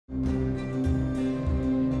Hello,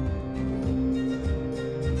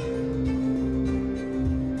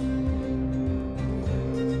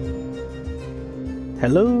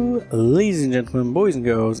 ladies and gentlemen, boys and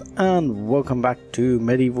girls, and welcome back to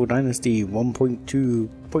Medieval Dynasty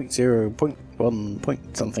 1.2.0.1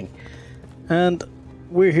 point something. And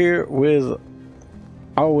we're here with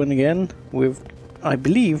Alwyn again. I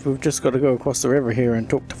believe we've just got to go across the river here and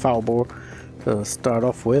talk to Falbor to start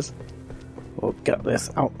off with. We'll get this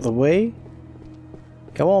out the way.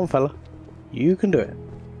 Come on, fella. You can do it.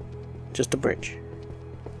 Just a bridge.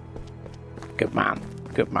 Good man.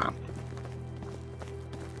 Good man.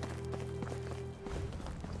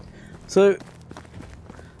 So,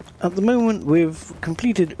 at the moment we've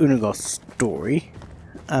completed Unagos' story.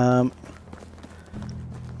 Now,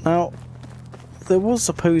 there was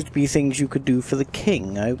supposed to be things you could do for the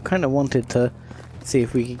king. I kind of wanted to see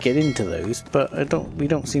if we could get into those, but we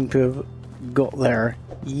don't seem to have got there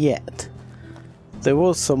yet. There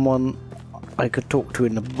was someone I could talk to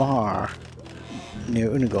in the bar near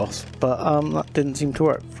Unagos, but that didn't seem to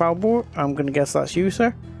work. Falbor, I'm going to guess that's you,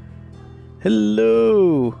 sir?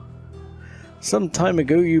 Hello! Some time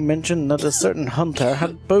ago you mentioned that a certain hunter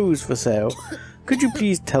had bows for sale. Could you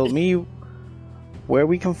please tell me where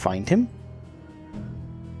we can find him?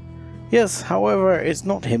 Yes, however, it's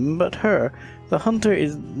not him but her. The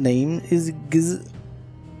hunter's name is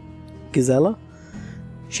Gisela.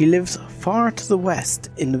 She lives far to the west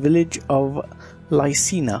in the village of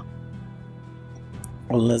Lysina.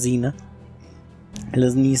 Or Lazina.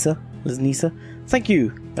 Laznisa. Thank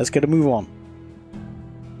you. Let's get a move on.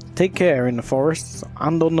 Take care in the forests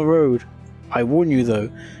and on the road. I warn you though,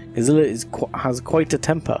 Gisela has quite a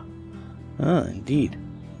temper. Ah, indeed.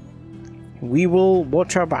 We will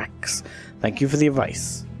watch our backs. Thank you for the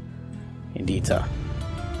advice. Indeed, sir.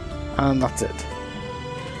 And that's it.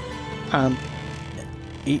 And...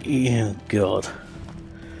 oh, God.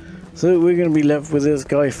 So we're going to be left with this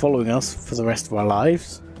guy following us for the rest of our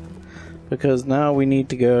lives. Because now we need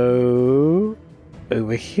to go...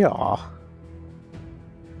 over here.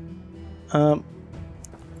 I'm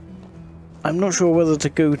not sure whether to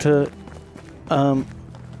go to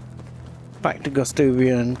back to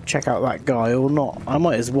Gustovia and check out that guy or not. I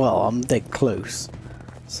might as well, I'm dead close.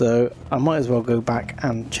 So I might as well go back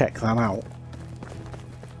and check that out.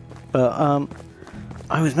 But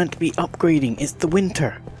I was meant to be upgrading. It's the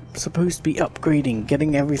winter. I'm supposed to be upgrading,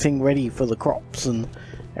 getting everything ready for the crops and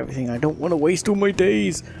everything. I don't want to waste all my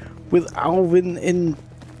days with Alvin in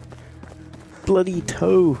bloody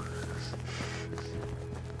tow.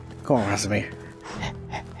 Come on, Rasimir.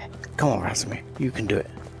 Come on, Rasimir. You can do it.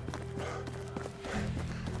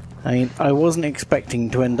 I mean, I wasn't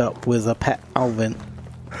expecting to end up with a pet Alvin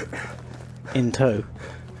in tow.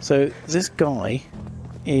 So, this guy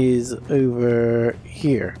is over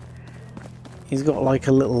here. He's got like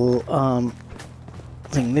a little,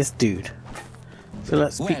 thing, this dude. So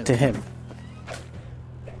let's speak to him.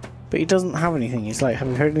 But he doesn't have anything. He's like, have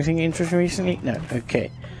you heard anything interesting recently? No,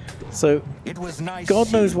 okay. So,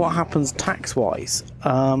 God knows what happens tax-wise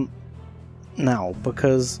now,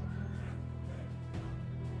 because,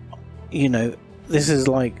 you know, this is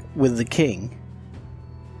like with the king.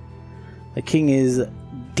 The king is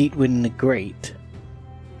Dietwin the Great.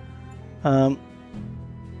 And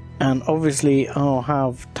obviously I'll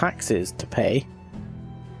have taxes to pay.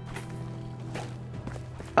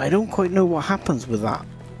 I don't quite know what happens with that,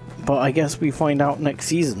 but I guess we find out next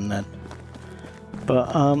season then.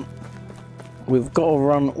 But we've got to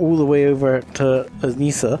run all the way over to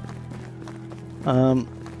Laznisa.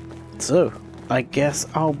 So I guess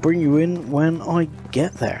I'll bring you in when I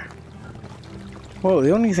get there. Well,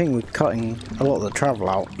 the only thing with cutting a lot of the travel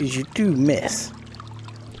out is you do miss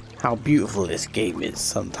how beautiful this game is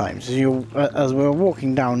sometimes. As we're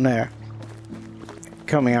walking down there,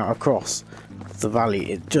 coming out across the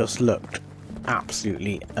valley, it just looked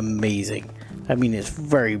absolutely amazing. I mean, it's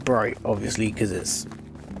very bright, obviously, because it's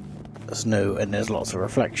snow and there's lots of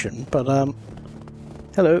reflection. But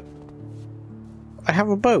hello, I have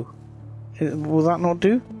a bow. Will that not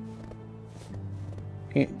do?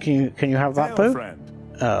 Can you have that bow? Friend.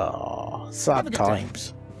 Oh, sad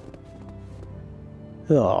times.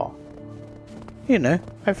 Oh, you know,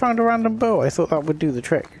 I found a random bow. I thought that would do the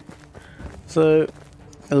trick. So,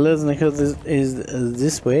 Lesnica is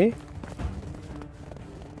this way.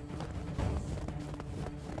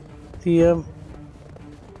 The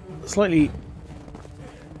slightly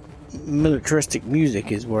militaristic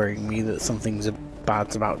music is worrying me that something's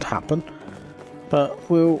bad's about to happen. But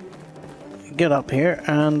we'll get up here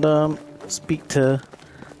and speak to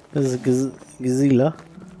Gisela.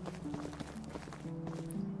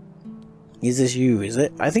 Is this you, is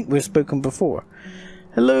it? I think we've spoken before.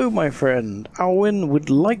 Hello, my friend. Alwyn would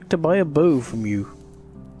like to buy a bow from you.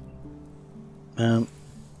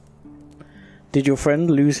 Did your friend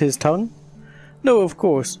lose his tongue? No, of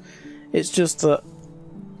course. It's just that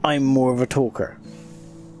I'm more of a talker.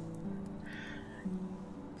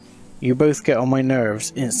 You both get on my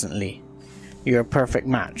nerves instantly. You're a perfect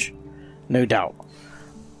match. No doubt.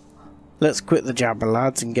 Let's quit the jabber,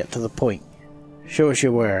 lads, and get to the point. Show us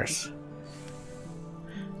your wares.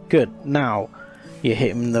 Good. Now you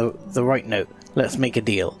hit him the right note. Let's make a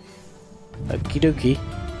deal. Okie dokie.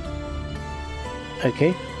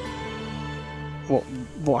 Okay.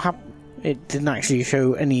 What happened? It didn't actually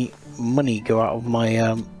show any money go out of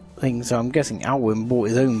my thing, so I'm guessing Alwyn bought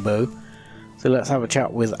his own bow. So let's have a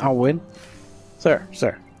chat with Alwyn. Sir.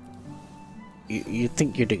 You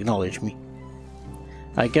think you'd acknowledge me?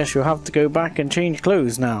 I guess you'll have to go back and change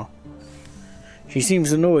clothes now. She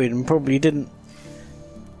seems annoyed and probably didn't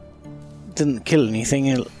kill anything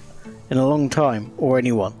in a long time, or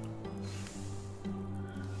anyone.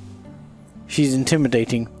 She's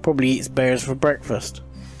intimidating, probably eats bears for breakfast.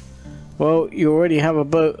 Well, you already have a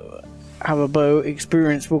bow,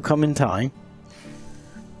 experience will come in time.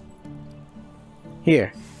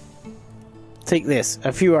 Here. Take this,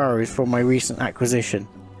 a few arrows from my recent acquisition.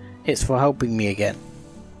 It's for helping me again.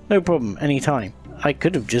 No problem, anytime. I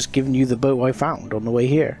could have just given you the bow I found on the way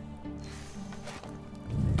here.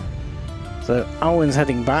 So, Alwyn's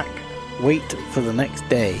heading back. Wait for the next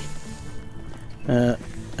day.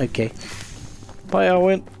 Okay. Bye,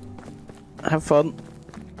 Alwyn. Have fun.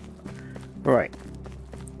 Right.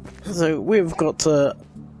 So, we've got to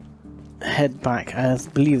head back. I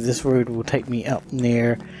believe this road will take me up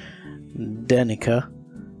near Denica.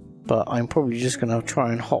 But I'm probably just going to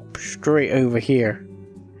try and hop straight over here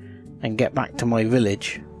and get back to my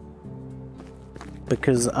village.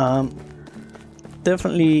 Because,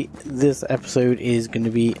 definitely this episode is going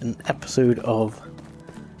to be an episode of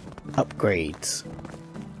upgrades.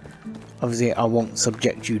 Obviously I won't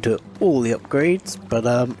subject you to all the upgrades, but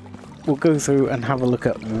we'll go through and have a look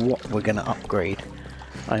at what we're going to upgrade.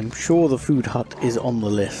 I'm sure the food hut is on the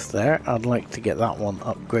list there. I'd like to get that one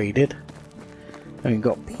upgraded. And we've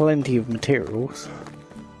got plenty of materials.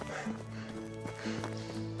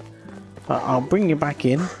 I'll bring you back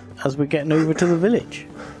in as we're getting over to the village.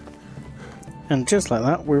 And just like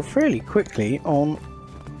that, we're fairly quickly on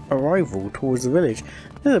arrival towards the village.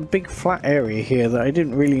 There's a big flat area here that I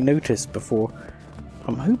didn't really notice before.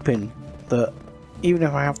 I'm hoping that even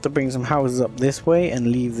if I have to bring some houses up this way and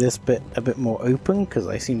leave this bit a bit more open, because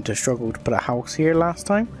I seem to struggle to put a house here last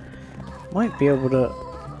time, might be able to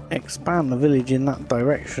expand the village in that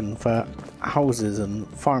direction for houses and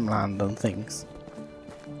farmland and things.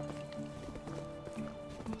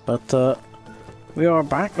 But we are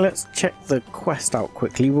back. Let's check the quest out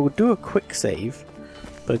quickly. We'll do a quick save,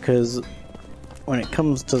 because when it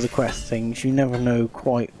comes to the quest things, you never know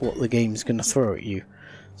quite what the game's going to throw at you.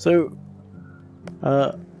 So,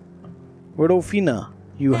 Rodolfina,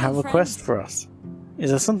 you have a quest for us. Is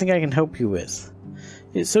there something I can help you with?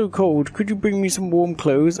 It's so cold. Could you bring me some warm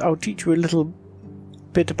clothes? I'll teach you a little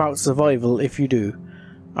bit about survival if you do.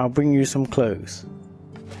 I'll bring you some clothes.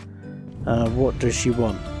 What does she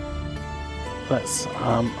want? Let's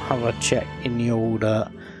have a check in the old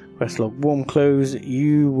quest log. Warm clothes.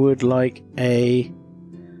 You would like a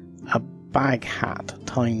bag hat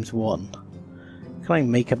 ×1. Can I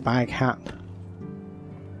make a bag hat?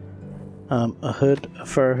 A hood, a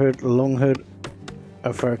fur hood, a long hood,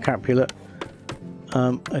 a fur capulet.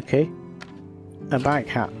 Okay. A bag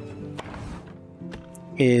hat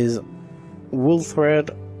is wool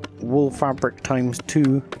thread, wool fabric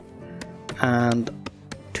 ×2, and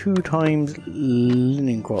 2 times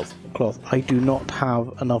linen cloth. I do not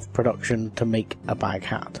have enough production to make a bag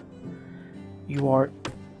hat. You are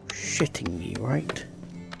shitting me, right?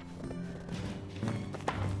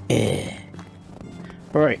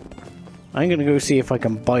 Right. I'm gonna go see if I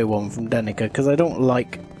can buy one from Denica, because I don't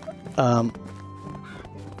like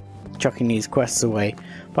chucking these quests away.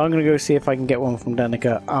 But I'm gonna go see if I can get one from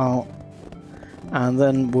Denica. And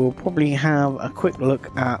then we'll probably have a quick look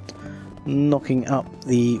at knocking up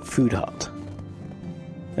the food hut.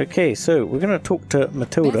 Okay, so we're gonna talk to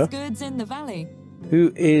Matilda, goods in the valley,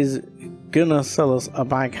 who is gonna sell us a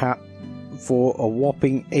bag hat for a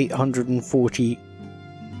whopping 840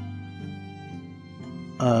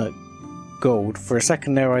 gold. For a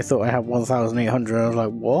second there I thought I had 1,800. I was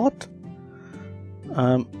like, what?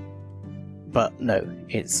 But no,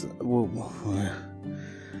 it's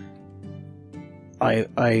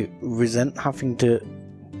I resent having to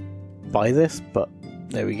buy this, but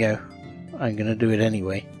there we go. I'm gonna do it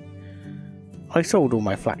anyway. I sold all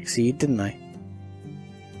my flaxseed, didn't I?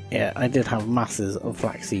 Yeah, I did have masses of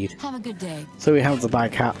flaxseed. Have a good day. So we have the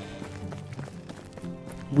bag hat.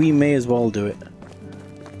 We may as well do it.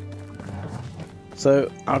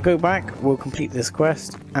 So I'll go back, we'll complete this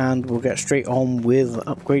quest, and we'll get straight on with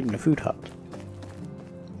upgrading the food hut.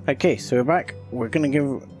 Okay, so we're back. We're gonna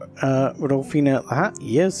give Rodolfina the hat.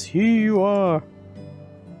 Yes, here you are.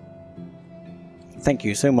 Thank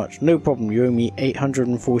you so much. No problem, you owe me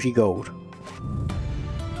 840 gold.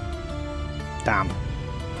 Damn.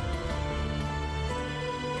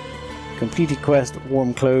 Completed quest,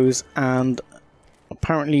 warm clothes, and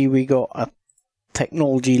apparently we got a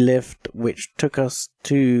technology lift which took us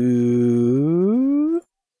to,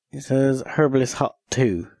 it says Herbalist Hut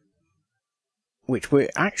 2, which we're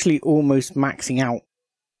actually almost maxing out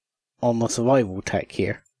on the survival tech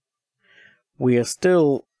here. We are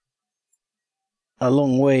still a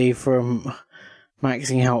long way from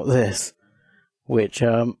maxing out this, which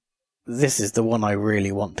this is the one I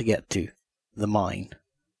really want to get to, the mine.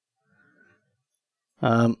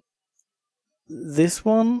 This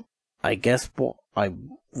one, I guess what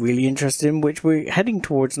I'm really interested in, which we're heading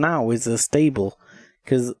towards now, is the stable,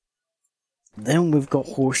 because then we've got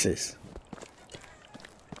horses.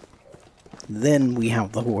 Then we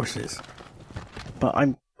have the horses. But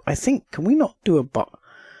I think, can we not do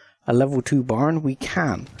a level 2 barn? We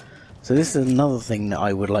can. So this is another thing that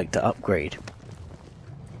I would like to upgrade.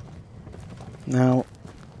 Now,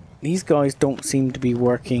 these guys don't seem to be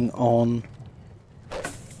working on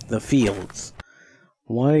the fields.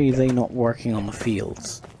 Why are they not working on the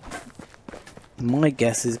fields? My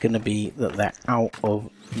guess is going to be that they're out of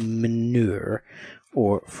manure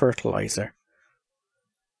or fertilizer.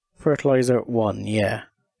 Fertilizer 1, yeah.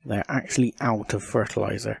 They're actually out of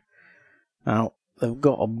fertilizer. Now, they've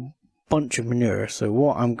got a bunch of manure, so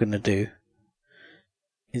what I'm going to do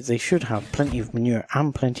is they should have plenty of manure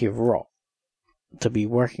and plenty of rot to be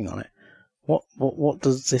working on it. What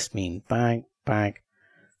does this mean? Bag.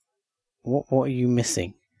 What are you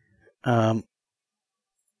missing? That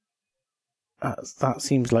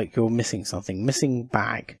seems like you're missing something. Missing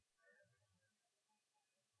bag.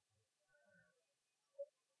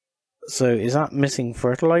 So is that missing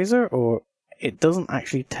fertilizer, or it doesn't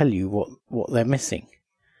actually tell you what they're missing?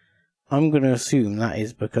 I'm going to assume that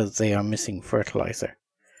is because they are missing fertilizer.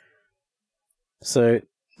 So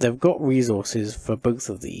they've got resources for both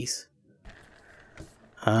of these.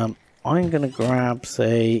 I'm going to grab,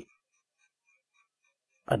 say,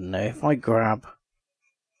 I don't know, if I grab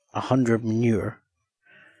 100 manure,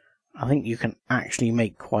 I think you can actually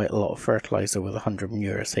make quite a lot of fertilizer with 100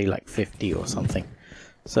 manure, say like 50 or something.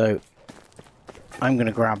 So I'm going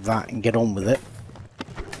to grab that and get on with it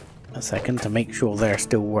a second to make sure they're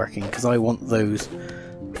still working, because I want those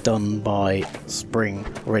done by spring,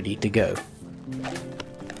 ready to go.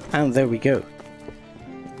 And there we go.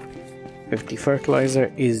 50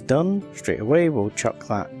 fertilizer is done straight away. We'll chuck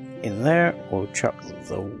that in there. We'll chuck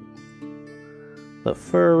the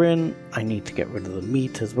fur in. I need to get rid of the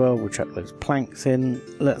meat as well. We'll chuck those planks in.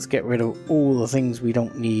 Let's get rid of all the things we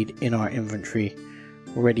don't need in our inventory,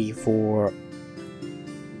 ready for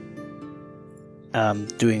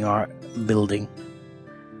doing our building.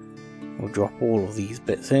 We'll drop all of these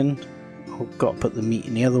bits in. We've got to put the meat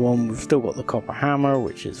in the other one. We've still got the copper hammer,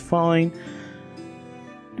 which is fine.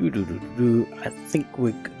 I think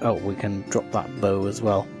we can drop that bow as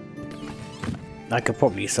well. I could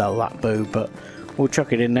probably sell that bow, but we'll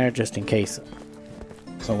chuck it in there just in case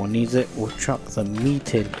someone needs it. We'll chuck the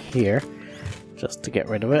meat in here just to get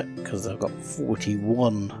rid of it, because I've got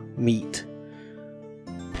 41 meat.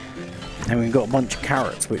 And we've got a bunch of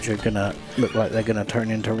carrots, which are gonna look like they're gonna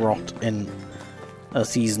turn into rot in a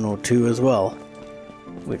season or two as well,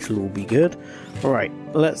 which will all be good. Right,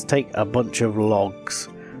 let's take a bunch of logs,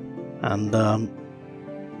 and I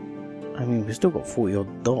mean, we've still got 40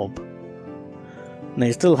 odd dob, and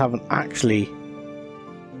they still haven't actually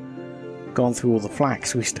gone through all the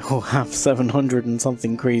flax. We still have 700 and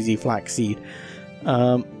something crazy flaxseed.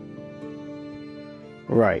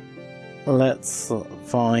 Right, let's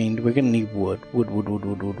find, we're gonna need wood,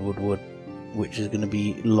 which is gonna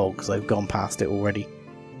be logs. I've gone past it already.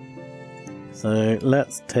 So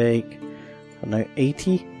let's take, I don't know,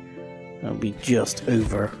 80. That'll be just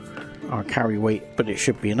over our carry weight, but it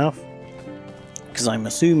should be enough, because I'm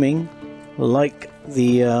assuming, like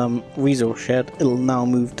the resource shed, it'll now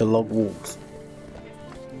move to log walls.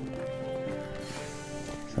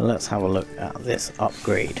 So let's have a look at this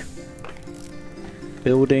upgrade.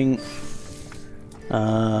 Building.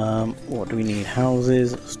 What do we need?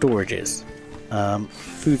 Houses, storages.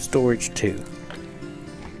 Food storage 2.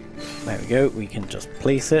 There we go, we can just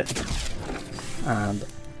place it. And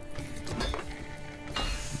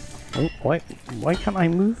oh, why can't I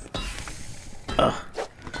move? Ugh.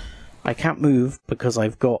 I can't move because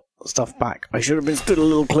I've got stuff back. I should have been stood a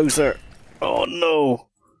little closer. Oh no!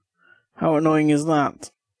 How annoying is that?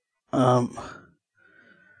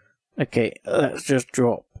 Okay, let's just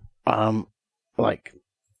drop like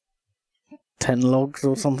 10 logs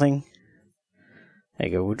or something. There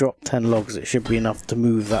you go, we'll drop 10 logs. It should be enough to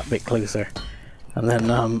move that bit closer. And then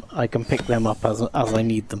I can pick them up as I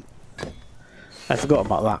need them. I forgot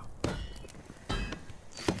about that.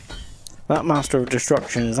 That Master of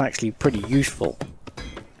Destruction is actually pretty useful.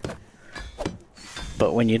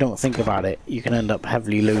 But when you don't think about it, you can end up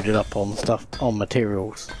heavily loaded up on stuff, on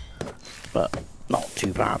materials. But not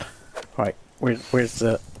too bad. Right, where's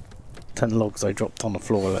the 10 logs I dropped on the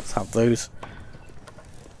floor? Let's have those.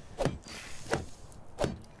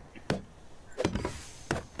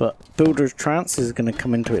 But Builder's Trance is going to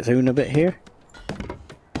come into its own a bit here.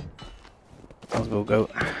 As we'll go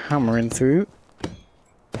hammering through.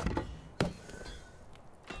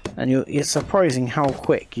 And it's surprising how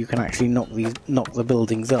quick you can actually knock the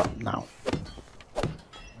buildings up now.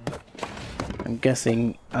 I'm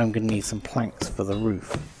guessing I'm going to need some planks for the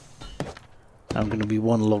roof. I'm going to be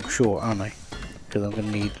one log short, aren't I? Because I'm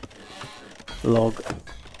going to need log.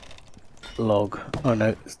 Oh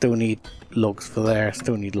no, still need logs for there,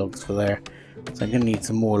 still need logs for there. So I'm going to need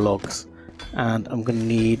some more logs. And I'm going to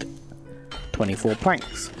need 24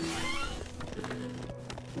 planks.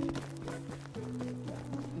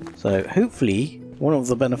 So hopefully, one of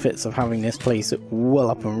the benefits of having this place well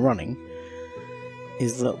up and running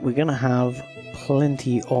is that we're going to have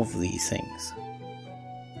plenty of these things.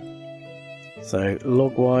 So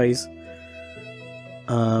log wise,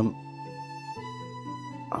 I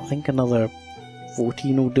think another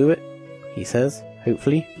 14 will do it, he says,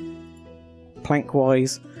 hopefully. Plank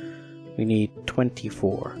wise, we need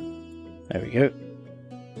 24. There we go.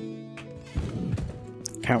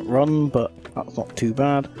 Can't run, but that's not too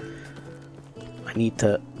bad. I need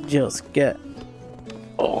to just get...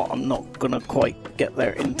 Oh, I'm not gonna quite get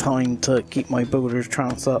there in time to keep my Builder's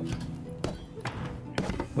Trance up.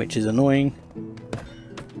 Which is annoying.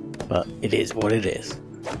 But it is what it is.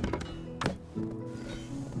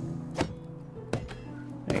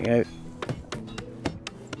 There you go.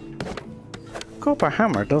 Copper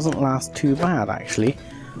hammer doesn't last too bad, actually.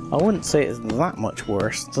 I wouldn't say it's that much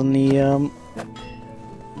worse than the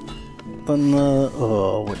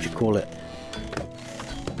oh, what do you call it?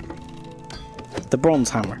 The bronze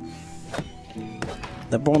hammer.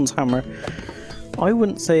 The bronze hammer, I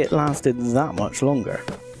wouldn't say it lasted that much longer.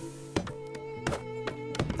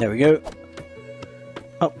 There we go.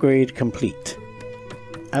 Upgrade complete.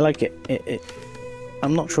 I like it.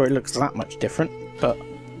 I'm not sure it looks that much different, but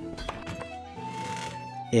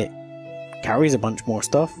it carries a bunch more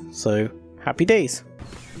stuff, so happy days.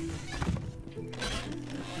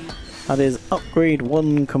 That is upgrade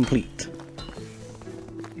 1 complete.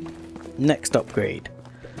 Next upgrade.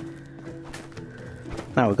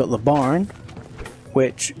 Now we've got the barn,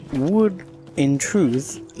 which would in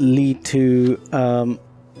truth lead to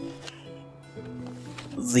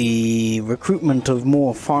the recruitment of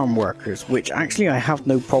more farm workers, which actually I have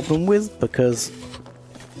no problem with, because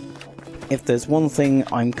if there's one thing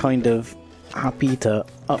I'm kind of happy to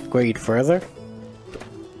upgrade further,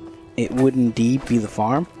 it would indeed be the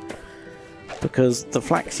farm, because the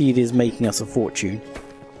flaxseed is making us a fortune.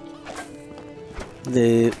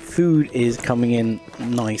 The food is coming in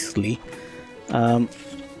nicely.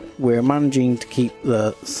 We're managing to keep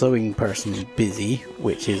the sewing person busy,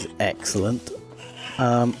 which is excellent.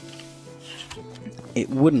 It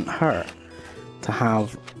wouldn't hurt to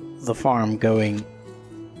have the farm going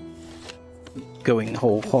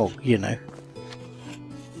whole hog, you know.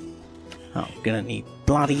 Oh, I'm gonna need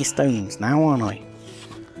bloody stones now, aren't I?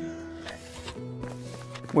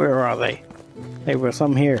 Where are they? There were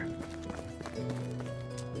some here.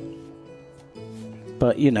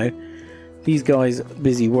 But, you know, these guys are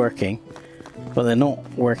busy working, but they're not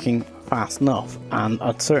working fast enough. And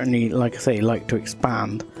I'd certainly, like I say, like to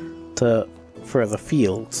expand to further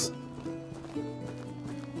fields.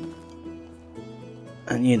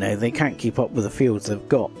 And, you know, they can't keep up with the fields they've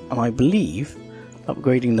got. And I believe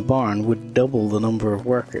upgrading the barn would double the number of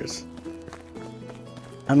workers.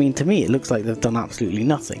 I mean, to me, it looks like they've done absolutely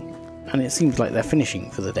nothing. And it seems like they're finishing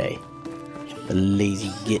for the day. The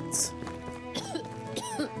lazy gits.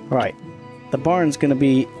 Right, the barn's going to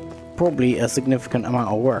be probably a significant amount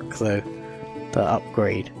of work, though, to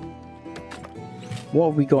upgrade. What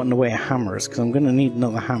have we got in the way of hammers? Because I'm going to need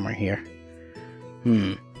another hammer here.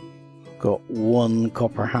 Got 1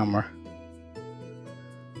 copper hammer.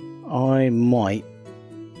 I might...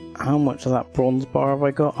 How much of that bronze bar have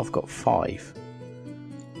I got? I've got 5.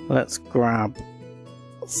 Let's grab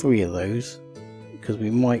 3 of those, because we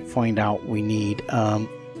might find out we need... I'm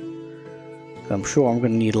sure I'm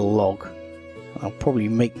going to need a log. I'll probably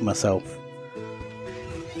make myself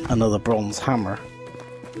another bronze hammer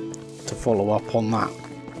to follow up on that.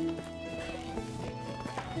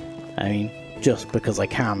 I mean, just because I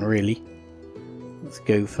can, really. Let's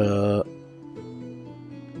go for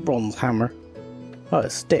bronze hammer. Oh,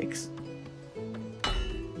 it's sticks.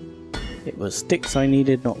 It was sticks I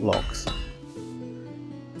needed, not logs.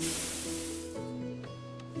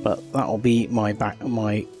 But that'll be my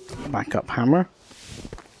backup hammer,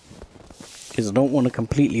 because I don't want to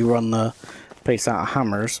completely run the place out of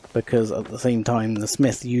hammers, because at the same time the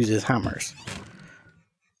smith uses hammers,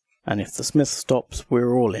 and if the smith stops,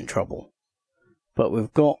 we're all in trouble. But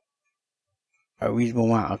we've got a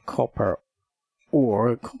reasonable amount of copper ore.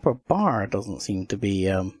 A copper bar doesn't seem to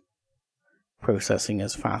be processing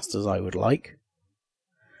as fast as I would like.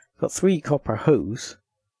 Got 3 copper hoes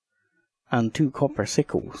and 2 copper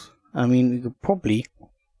sickles. I mean, we could probably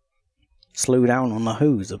slow down on the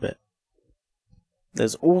hose a bit.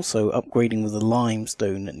 There's also upgrading with the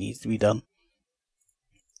limestone that needs to be done.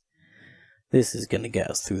 This is going to get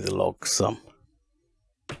us through the logs some.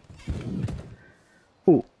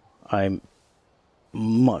 Oh, I'm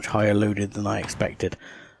much higher loaded than I expected.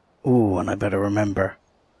 Oh, and I better remember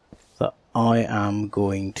that I am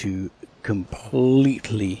going to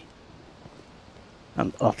completely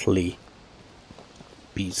and utterly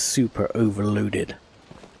be super overloaded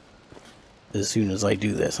as soon as I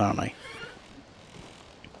do this, aren't I?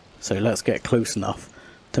 So let's get close enough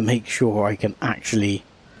to make sure I can actually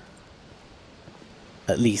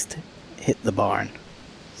at least hit the barn.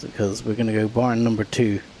 Because we're going to go barn number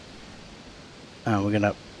 2, and we're going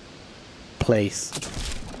to place,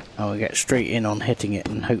 and we'll get straight in on hitting it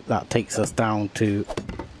and hope that takes us down to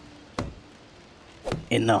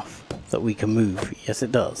enough that we can move. Yes,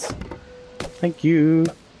 it does. Thank you.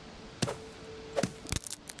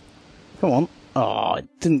 Come on. Oh,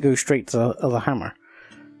 it didn't go straight to the other hammer.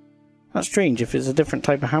 That's strange. If it's a different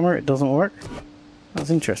type of hammer, it doesn't work. That's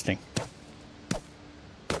interesting.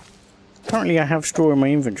 Apparently I have straw in my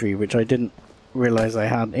inventory, which I didn't realise I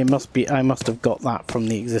had. It must be, I must have got that from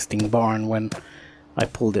the existing barn when I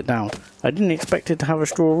pulled it down. I didn't expect it to have a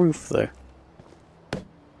straw roof though.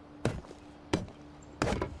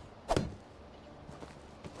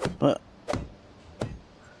 But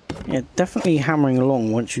yeah, definitely hammering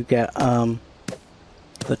along once you get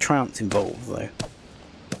the trouts involved though.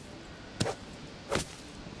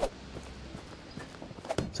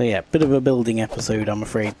 So yeah, bit of a building episode, I'm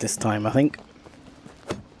afraid, this time, I think.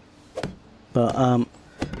 But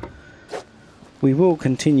we will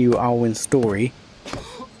continue Alwyn's story.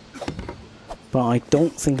 But I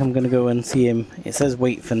don't think I'm going to go and see him. It says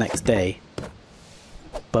wait for next day.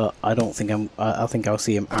 But I don't think I think I'll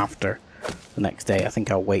see him after the next day. I think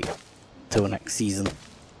I'll wait till next season.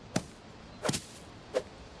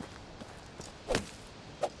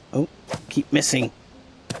 Oh, keep missing.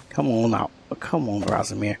 Come on out. Come on,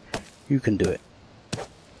 Razimir. You can do it.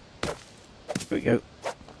 Here we go.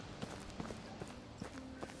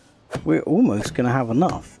 We're almost going to have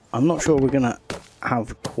enough. I'm not sure we're going to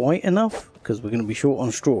have quite enough, because we're going to be short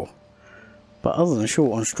on straw. But other than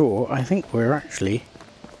short on straw, I think we're actually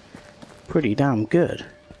pretty damn good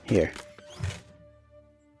here.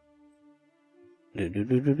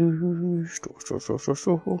 Straw.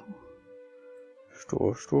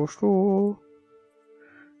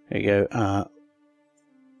 There you go.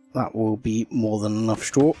 That will be more than enough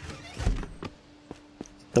straw.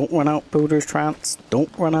 Don't run out, builders trance.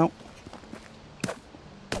 Don't run out.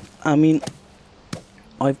 I mean,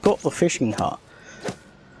 I've got the fishing hut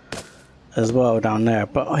as well down there,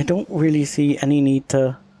 but I don't really see any need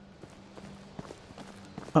to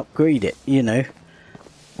upgrade it, you know,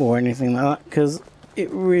 or anything like that, because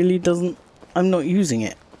it really doesn't, I'm not using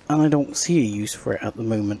it, and I don't see a use for it at the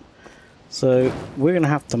moment. So we're going to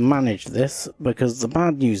have to manage this, because the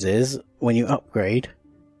bad news is, when you upgrade,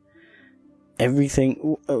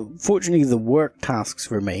 everything, fortunately the work tasks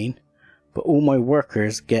remain, but all my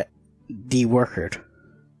workers get de-workered.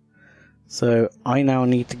 So I now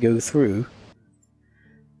need to go through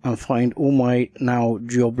and find all my now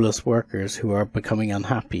jobless workers who are becoming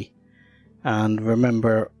unhappy, and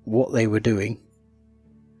remember what they were doing.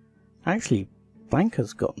 Actually,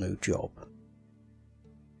 Blanca's got no job.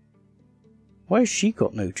 Why has she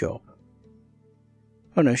got no job?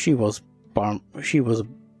 Oh no, she was a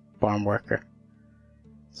barn worker.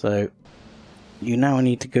 So you now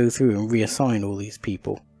need to go through and reassign all these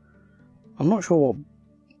people. I'm not sure what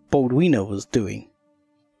Baldwina was doing.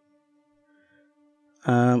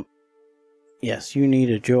 Yes, you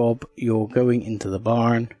need a job. You're going into the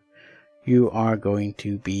barn. You are going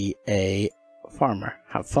to be a farmer.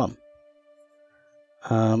 Have fun.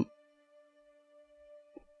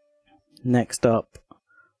 Next up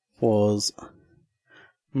was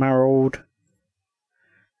Marold.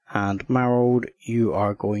 And Marold, you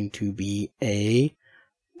are going to be a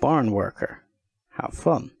barn worker. Have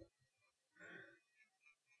fun.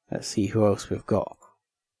 Let's see who else we've got.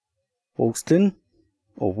 Woolston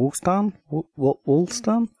or Woolstan?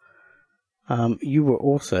 Woolstan? You were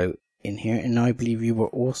also in here, and I believe you were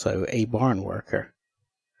also a barn worker.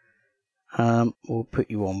 We'll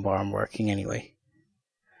put you on barn working anyway.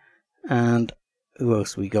 And who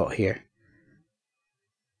else we got here?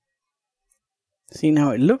 See,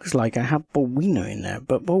 now it looks like I have Baldwina in there,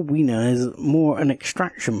 but Baldwina is more an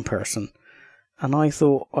extraction person. And I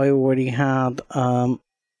thought I already had,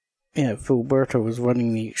 Filberto was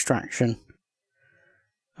running the extraction.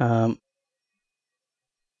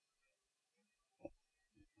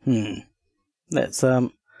 Let's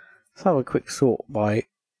have a quick sort by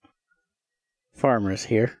farmers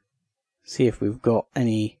here. See if we've got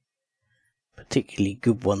any particularly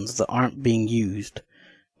good ones that aren't being used.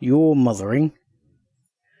 You're mothering.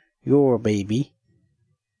 You're a baby.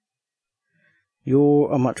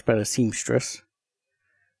 You're a much better seamstress.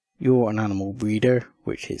 You're an animal breeder,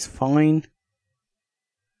 which is fine.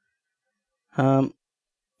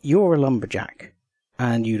 You're a lumberjack,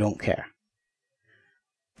 and you don't care.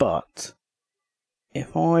 But,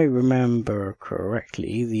 if I remember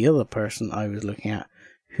correctly, the other person I was looking at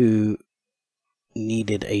who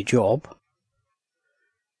needed a job,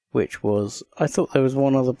 which was, I thought there was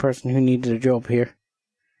one other person who needed a job here.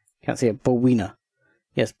 Can't see it, Baldwina.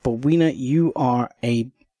 Yes, Baldwina, you are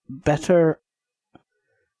a better,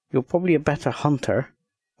 you're probably a better hunter,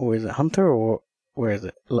 or is it hunter, or where is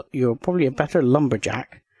it? You're probably a better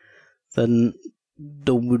lumberjack than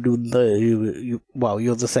well,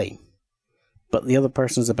 you're the same, but the other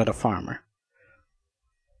person's a better farmer.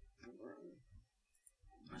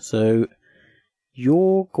 So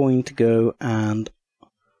you're going to go and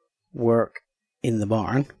work in the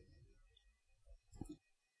barn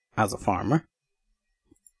as a farmer.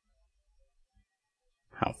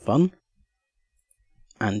 Have fun.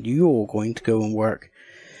 And you're going to go and work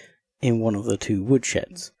in one of the two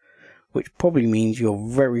woodsheds, which probably means you're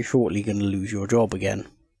very shortly going to lose your job again,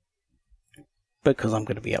 because I'm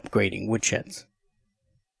going to be upgrading woodsheds.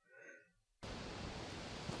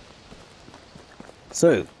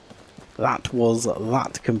 So, that was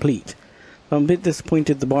that complete. I'm a bit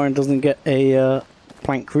disappointed the barn doesn't get a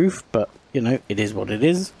plank roof, but, you know, it is what it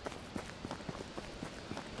is.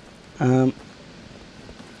 I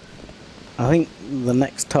think the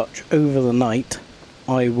next touch over the night,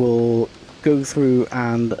 I will go through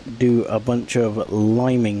and do a bunch of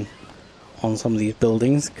liming on some of these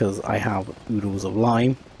buildings, because I have oodles of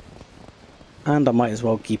lime, and I might as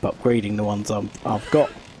well keep upgrading the ones I've got.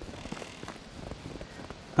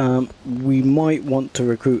 We might want to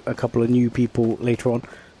recruit a couple of new people later on.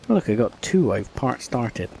 Oh, look, I got 2 I've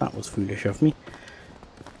started. That was foolish of me.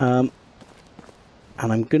 And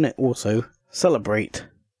I'm gonna also celebrate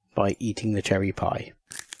by eating the cherry pie.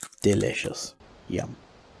 Delicious. Yum.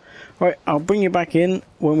 Right, I'll bring you back in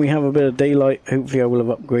when we have a bit of daylight. Hopefully I will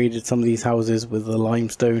have upgraded some of these houses with the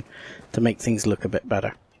limestone to make things look a bit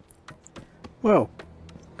better. Well,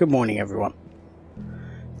 good morning everyone.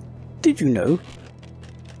 Did you know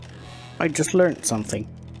I just learnt something?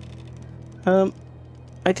 I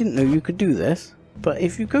didn't know you could do this, but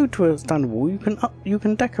if you go to a standard wall, you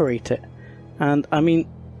can decorate it. And I mean,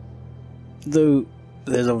 though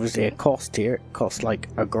there's obviously a cost here, it costs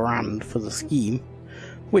like $1,000 for the scheme,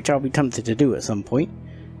 which I'll be tempted to do at some point.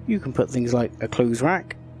 You can put things like a clothes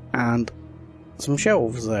rack and some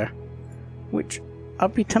shelves there, which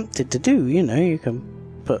I'd be tempted to do. You know, you can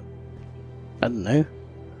put, I don't know,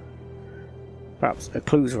 perhaps a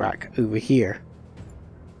clothes rack over here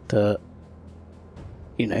to,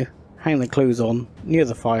 you know, hang the clothes on near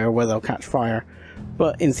the fire where they'll catch fire,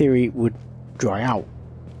 but in theory would dry out.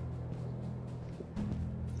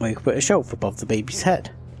 Or you could put a shelf above the baby's head.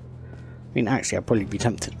 I mean, actually, I'd probably be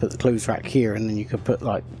tempted to put the clothes rack here, and then you could put,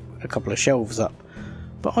 like, a couple of shelves up.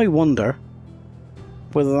 But I wonder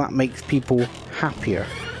whether that makes people happier.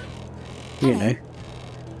 You know,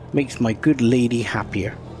 makes my good lady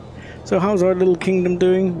happier. So how's our little kingdom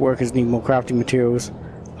doing? Workers need more crafting materials.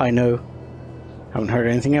 I know. Haven't heard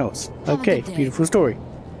anything else. Okay, beautiful story.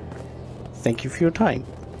 Thank you for your time.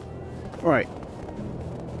 Right.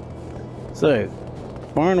 So,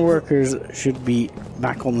 barn workers should be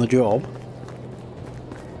back on the job.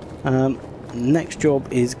 Next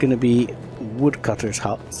job is going to be woodcutters'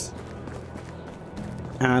 huts,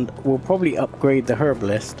 and we'll probably upgrade the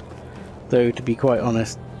herbalist, though to be quite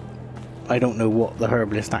honest I don't know what the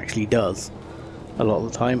herbalist actually does a lot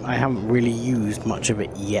of the time. I haven't really used much of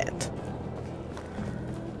it yet,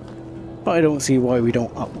 but I don't see why we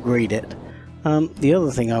don't upgrade it. The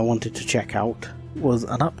other thing I wanted to check out was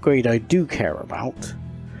an upgrade I do care about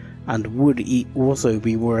and would also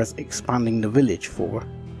be worth expanding the village for,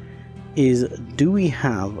 is do we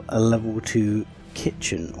have a level 2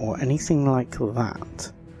 kitchen or anything like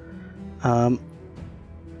that?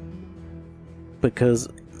 Because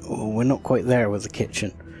we're not quite there with the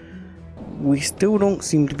kitchen. We still don't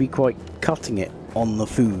seem to be quite cutting it on the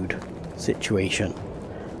food situation.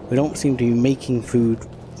 We don't seem to be making food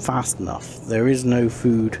fast enough. There is no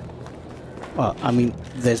food. Well, I mean,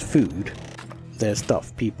 there's food. There's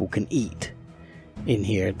stuff people can eat in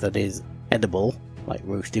here that is edible, like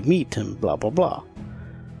roasted meat and blah blah blah.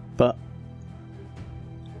 But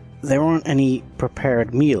there aren't any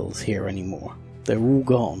prepared meals here anymore. They're all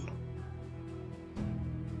gone.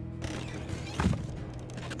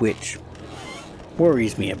 Which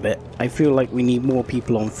worries me a bit. I feel like we need more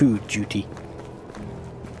people on food duty.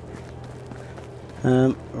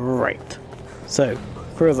 Right. So,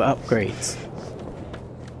 further upgrades.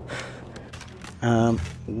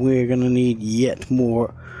 We're gonna need yet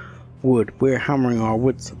more wood. We're hammering our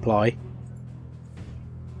wood supply.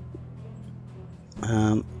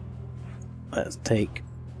 Let's take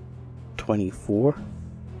 24,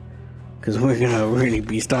 because we're gonna really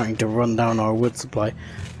be starting to run down our wood supply. I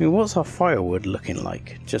mean, what's our firewood looking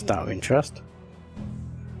like, just out of interest?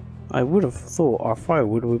 I would have thought our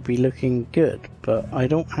firewood would be looking good, but I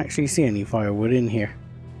don't actually see any firewood in here.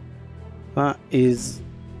 That is...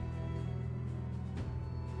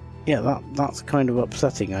 yeah, that's kind of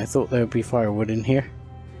upsetting. I thought there would be firewood in here.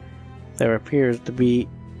 There appears to be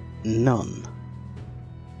none.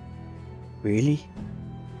 Really?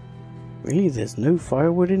 Really? There's no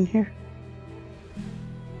firewood in here?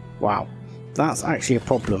 Wow. That's actually a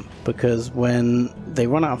problem, because when they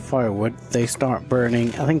run out of firewood, they start burning,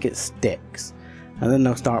 I think it's sticks, and then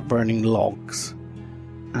they'll start burning logs,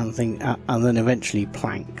 and then eventually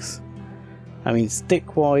planks. I mean,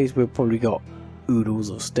 stick-wise, we've probably got oodles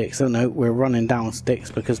of sticks. Oh no, we're running down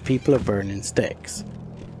sticks because people are burning sticks.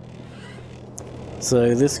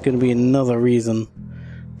 So this is going to be another reason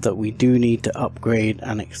that we do need to upgrade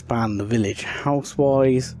and expand the village.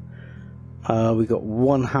 House-wise, we got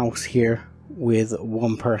one house here with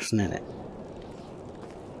one person in it.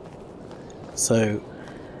 So,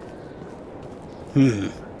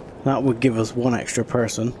 that would give us one extra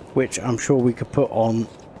person, which I'm sure we could put on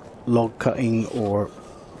log cutting or,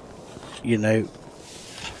 you know,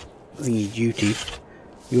 thingy duty.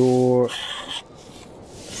 Your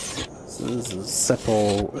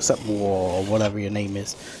Sepal or whatever your name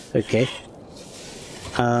is. Okay.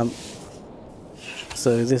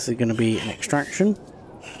 So this is going to be an extraction.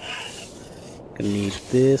 Gonna need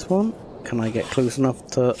this one. Can I get close enough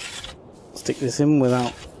to stick this in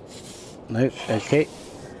without... no, okay.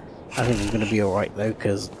 I think I'm going to be alright though,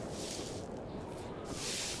 because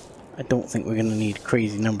I don't think we're going to need a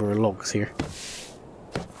crazy number of logs here.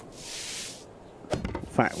 In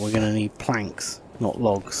fact, we're going to need planks, not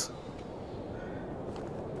logs.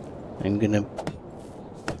 I'm going to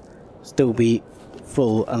still be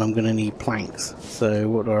full and I'm going to need planks. So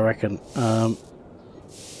what do I reckon?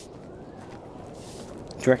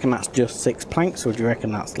 Do you reckon that's just 6 planks, or do you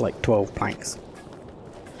reckon that's like 12 planks?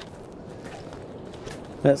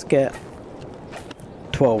 Let's get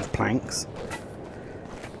 12 planks,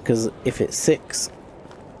 because if it's 6,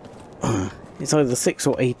 it's either 6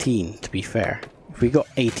 or 18 to be fair. If we got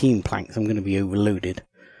 18 planks, I'm going to be overloaded.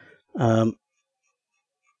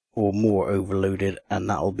 Or more overloaded, and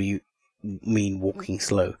that'll be mean walking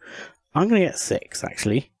slow. I'm going to get 6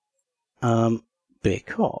 actually,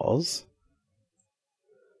 because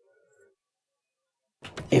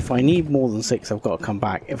if I need more than 6, I've got to come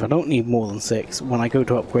back. If I don't need more than 6, when I go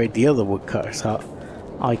to upgrade the other woodcutter's hut,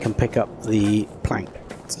 I can pick up the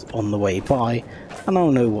planks on the way by, and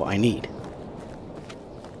I'll know what I need.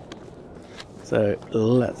 So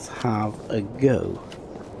let's have a go.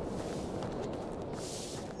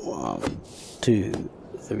 1, 2,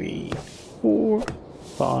 3, 4,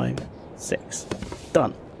 5, 6.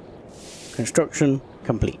 Done. Construction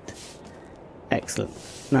complete. Excellent.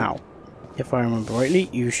 Now, if I remember rightly,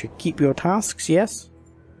 you should keep your tasks, yes?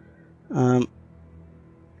 I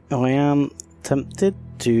am tempted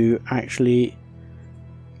to actually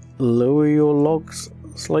lower your logs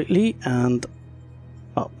slightly and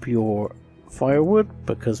up your firewood,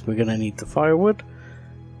 because we're going to need the firewood.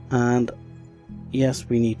 And yes,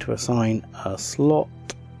 we need to assign a slot.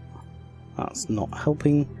 That's not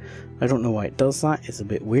helping. I don't know why it does that. It's a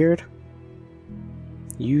bit weird.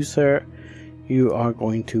 You, sir, you are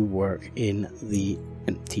going to work in the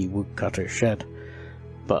empty woodcutter shed,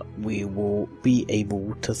 but we will be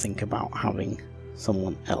able to think about having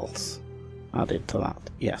someone else added to that.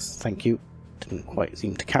 Yes, thank you. Didn't quite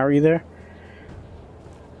seem to carry there.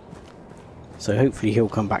 So hopefully he'll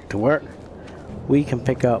come back to work. We can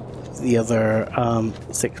pick up the other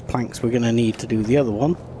 6 planks we're going to need to do the other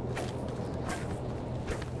one,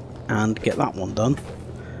 and get that one done.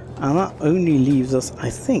 And that only leaves us, I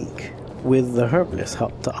think, with the herbalist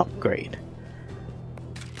hut to upgrade.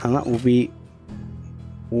 And that will be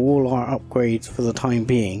all our upgrades for the time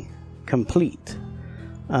being complete.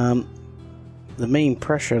 The main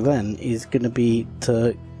pressure then is going to be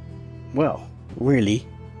to, well, really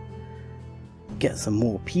get some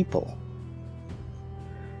more people.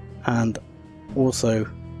 And also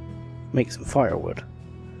make some firewood.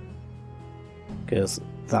 Because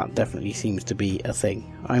that definitely seems to be a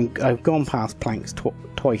thing. I've gone past planks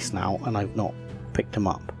twice now and I've not picked them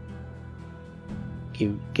up.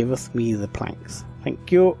 Give us me the planks.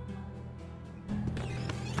 Thank you.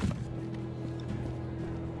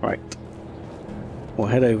 Right. We'll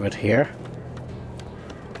head over to here.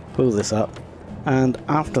 Pull this up. And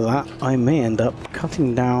after that I may end up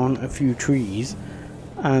cutting down a few trees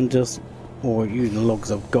and just, or using the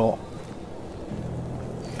logs I've got,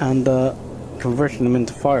 and converting them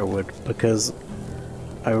into firewood, because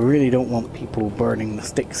I really don't want people burning the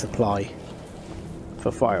stick supply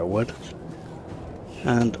for firewood,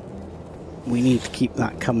 and we need to keep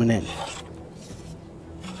that coming in.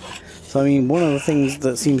 So I mean, one of the things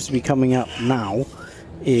that seems to be coming up now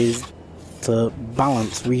is to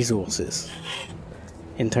balance resources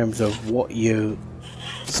in terms of what you're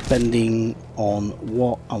spending on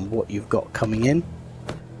what and what you've got coming in.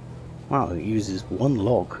 Wow, it uses 1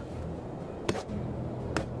 log.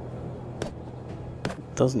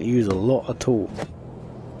 Doesn't use a lot at all.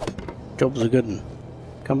 Job's a good one.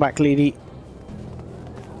 Come back, lady.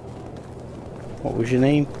 What was your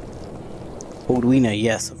name? Baldwina,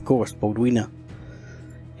 yes, of course, Baldwina.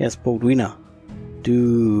 Yes, Baldwina.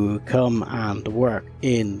 Do come and work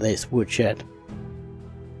in this woodshed.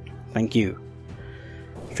 Thank you.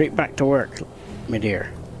 Straight back to work, my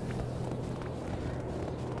dear.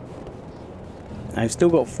 I've still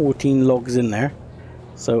got 14 logs in there,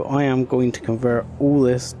 so I am going to convert all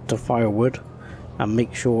this to firewood and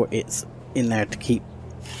make sure it's in there to keep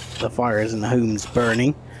the fires in the homes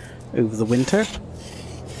burning over the winter.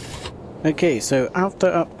 Okay, so after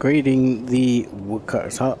upgrading the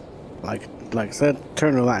woodcutter's hut, like I said,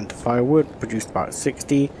 turned all that into firewood, produced about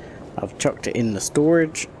 60. I've chucked it in the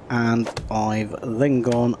storage, and I've then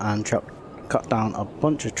gone and cut down a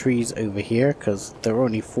bunch of trees over here, because there are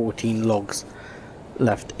only 14 logs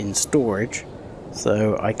left in storage.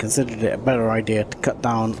 So I considered it a better idea to cut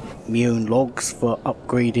down my own logs for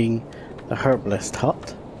upgrading the herbalist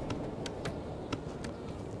hut,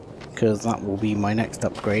 because that will be my next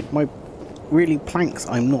upgrade. My really planks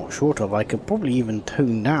I'm not short of. I could probably even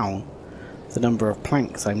tone down the number of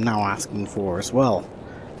planks I'm now asking for as well,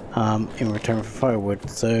 in return for firewood.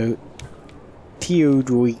 So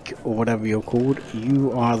Teodoric, or whatever you're called,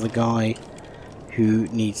 you are the guy who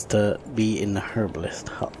needs to be in the herbalist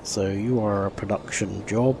hut. So you are a production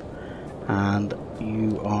job, and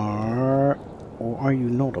you are, or are you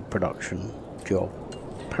not a production job?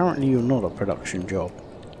 Apparently you're not a production job.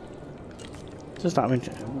 Just that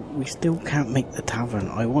we still can't make the tavern.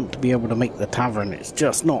 I want to be able to make the tavern, it's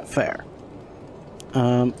just not fair.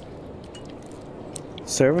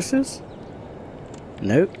 Services?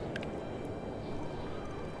 Nope.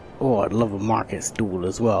 Oh, I'd love a market stall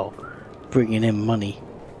as well, bringing in money.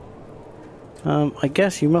 I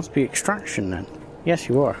guess you must be extraction then. Yes,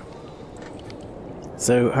 you are.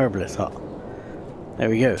 So, herbalist hut. There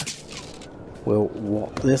we go. We'll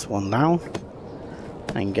walk this one down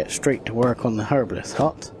and get straight to work on the herbalist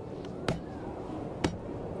hut.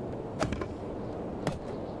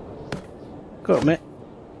 Gotta admit,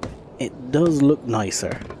 it does look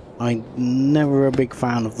nicer. I'm never a big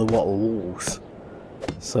fan of the wattle walls,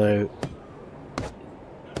 so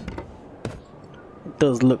it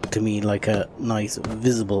does look to me like a nice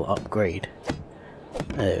visible upgrade.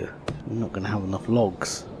 Oh, I'm not gonna have enough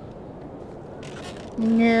logs.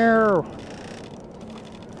 No.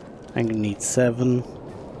 I'm gonna need 7,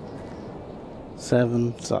 so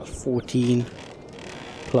that's 14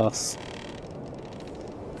 plus,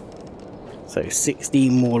 so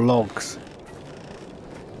 16 more logs.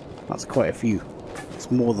 That's quite a few. It's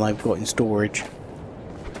more than I've got in storage,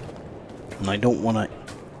 and I don't want to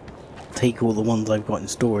take all the ones I've got in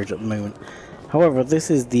storage at the moment. However,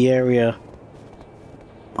 this is the area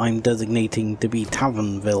I'm designating to be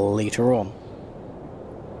Tavernville later on.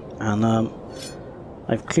 And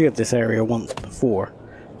I've cleared this area once before,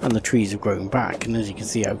 and the trees have grown back, and as you can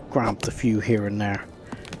see I've grabbed a few here and there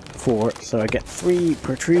for it. So I get 3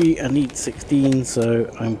 per tree. I need 16, so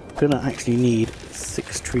I'm gonna actually need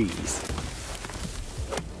 6 trees.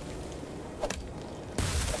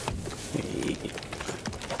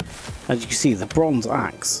 As you can see, the bronze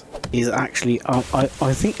axe is actually,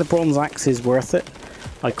 I think the bronze axe is worth it.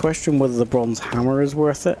 I question whether the bronze hammer is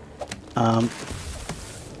worth it,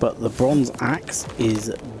 but the bronze axe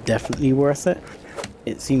is definitely worth it.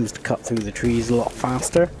 It seems to cut through the trees a lot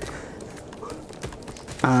faster,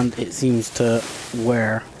 and it seems to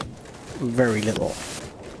wear very little.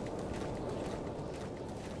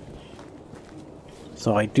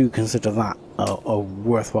 So I do consider that a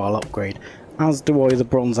worthwhile upgrade. As do I the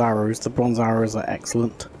bronze arrows. The bronze arrows are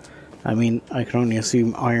excellent. I mean, I can only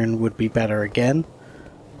assume iron would be better again,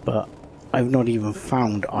 but I've not even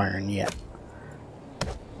found iron yet.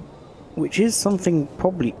 Which is something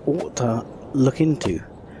probably ought to look into,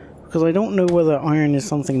 because I don't know whether iron is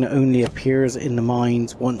something that only appears in the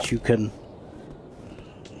mines once you can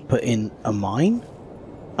put in a mine,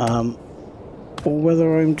 or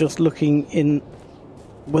whether I'm just looking in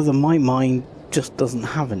whether my mine just doesn't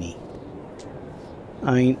have any.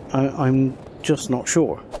 I mean, I'm just not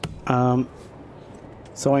sure.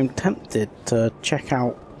 So I'm tempted to check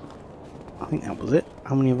out, I think that was it.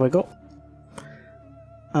 How many have I got?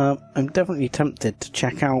 I'm definitely tempted to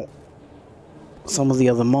check out some of the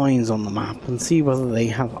other mines on the map and see whether they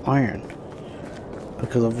have iron,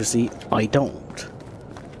 because obviously I don't.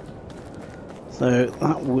 So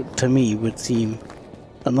that would, to me, would seem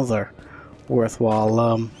another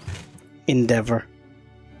worthwhile endeavour.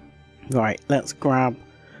 Right, let's grab,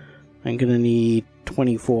 I'm gonna need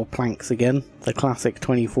 24 planks again, the classic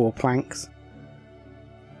 24 planks.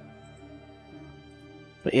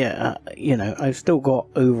 But yeah, you know, I've still got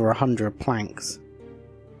over 100 planks.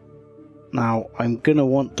 Now, I'm gonna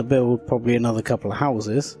want to build probably another couple of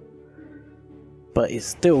houses, but it's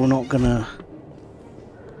still not gonna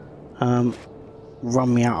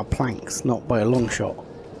run me out of planks, not by a long shot.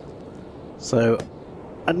 So,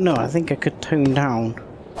 I don't know, I think I could tone down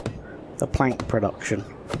the plank production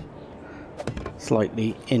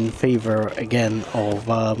slightly in favour again of,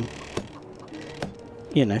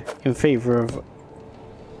 you know, in favour of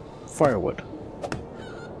firewood.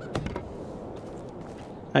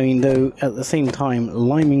 I mean, though, at the same time,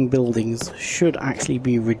 liming buildings should actually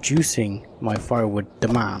be reducing my firewood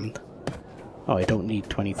demand. Oh, I don't need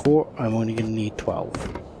 24, I'm only going to need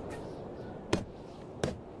 12.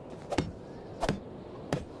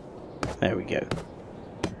 There we go.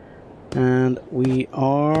 And we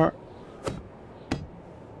are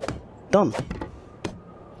done.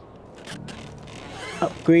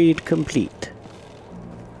 Upgrade complete.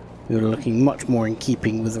 We're looking much more in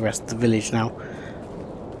keeping with the rest of the village now.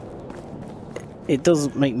 It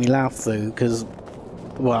does make me laugh though, because,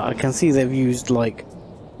 well, I can see they've used like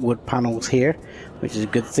wood panels here, which is a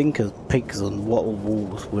good thing, because pigs and wattle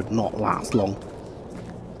walls would not last long.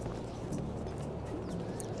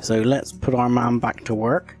 So let's put our man back to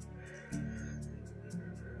work.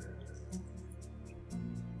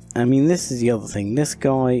 I mean, this is the other thing. This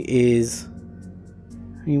guy is,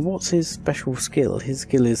 I mean, what's his special skill? His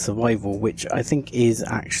skill is survival, which I think is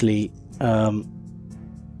actually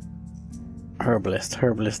herbalist.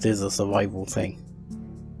 Herbalist is a survival thing.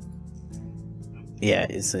 Yeah,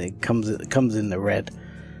 it comes in the red.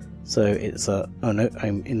 So it's a, oh no,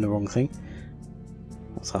 I'm in the wrong thing.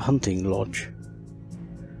 That's a hunting lodge.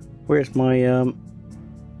 Where's my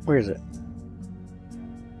where is it?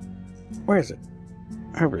 Where is it?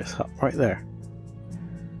 Herbalist hut, right there.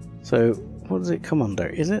 So what does it come under?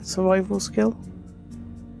 Is it survival skill?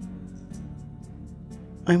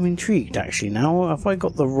 I'm intrigued actually now. Have I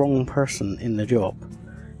got the wrong person in the job?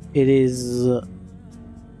 It is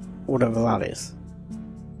whatever that is,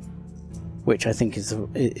 which I think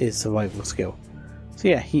is survival skill. So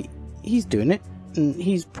yeah, he's doing it, and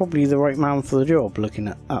he's probably the right man for the job. Looking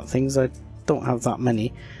at things, I don't have that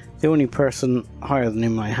many. The only person higher than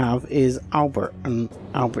him I have is Albert, and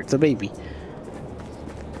Albert's a baby.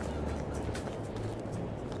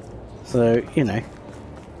 So, you know,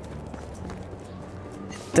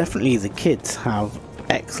 definitely the kids have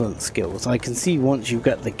excellent skills. I can see once you've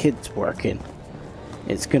got the kids working,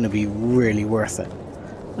 it's going to be really worth it.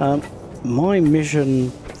 My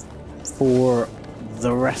mission for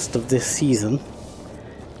the rest of this season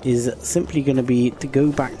is simply going to be to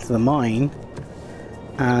go back to the mine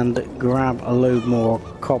and grab a load more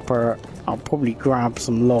copper I'll probably grab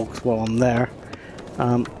some logs while I'm there.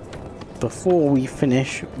 Before we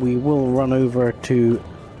finish, we will run over to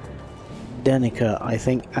Denica, I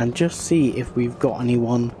think, and just see if we've got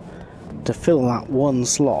anyone to fill that one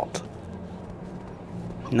slot.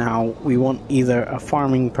 Now, we want either a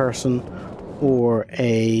farming person or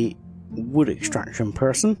a wood extraction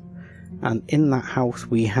person, and in that house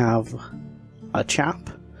we have a chap,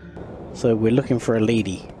 so we're looking for a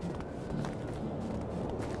lady.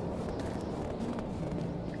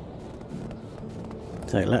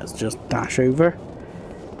 So let's just dash over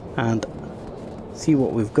and see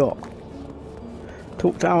what we've got.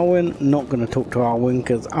 Talk to Alwyn. Not going to talk to Alwyn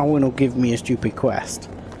because Alwyn will give me a stupid quest.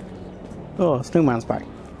 Oh, Snowman's back.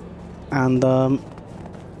 And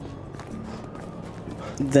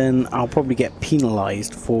then I'll probably get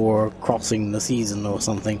penalised for crossing the season or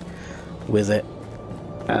something with it,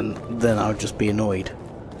 and then I'll just be annoyed.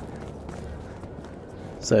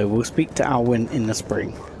 So we'll speak to Alwyn in the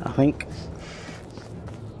spring, I think.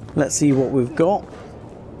 Let's see what we've got.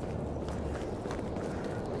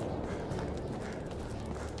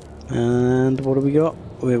 And what do we got?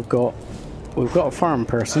 We've got a farm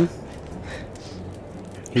person.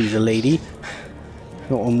 He's a lady.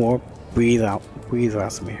 Got one more. Breathe out. Breathe,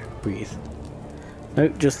 Rasimir. Breathe. No,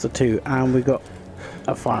 just the two. And we got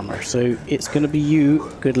a farmer. So it's going to be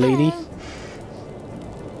you, good lady.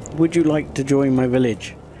 Would you like to join my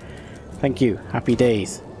village? Thank you. Happy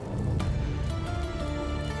days.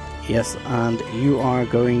 Yes, and you are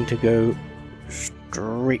going to go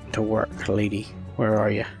straight to work, lady. Where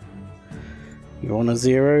are you? You're on a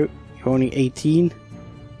 0. You're only 18.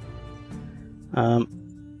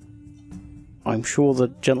 I'm sure the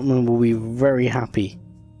gentleman will be very happy.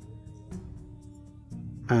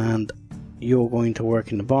 And you're going to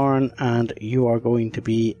work in the barn, and you are going to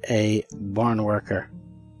be a barn worker.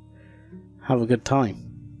 Have a good time.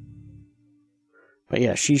 But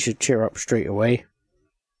yeah, she should cheer up straight away.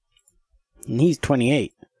 And he's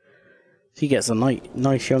 28. If he gets a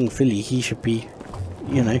nice young filly, he should be,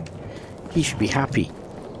 you know, he should be happy.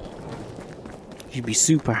 He should be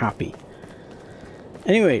super happy.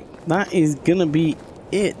 Anyway, that is gonna be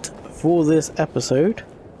it for this episode.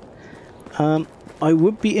 I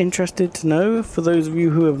would be interested to know, for those of you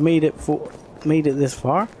who have made it this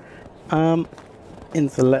far,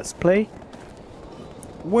 into the Let's Play,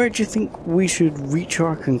 where do you think we should reach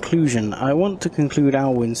our conclusion? I want to conclude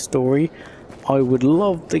Alwyn's story. I would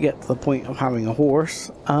love to get to the point of having a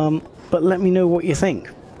horse, but let me know what you think.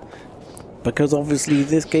 Because obviously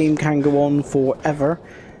this game can go on forever,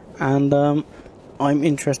 and I'm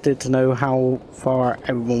interested to know how far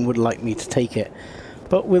everyone would like me to take it.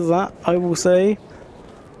 But with that, I will say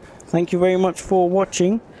thank you very much for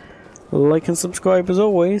watching. Like and subscribe as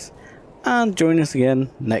always, and join us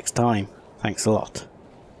again next time. Thanks a lot.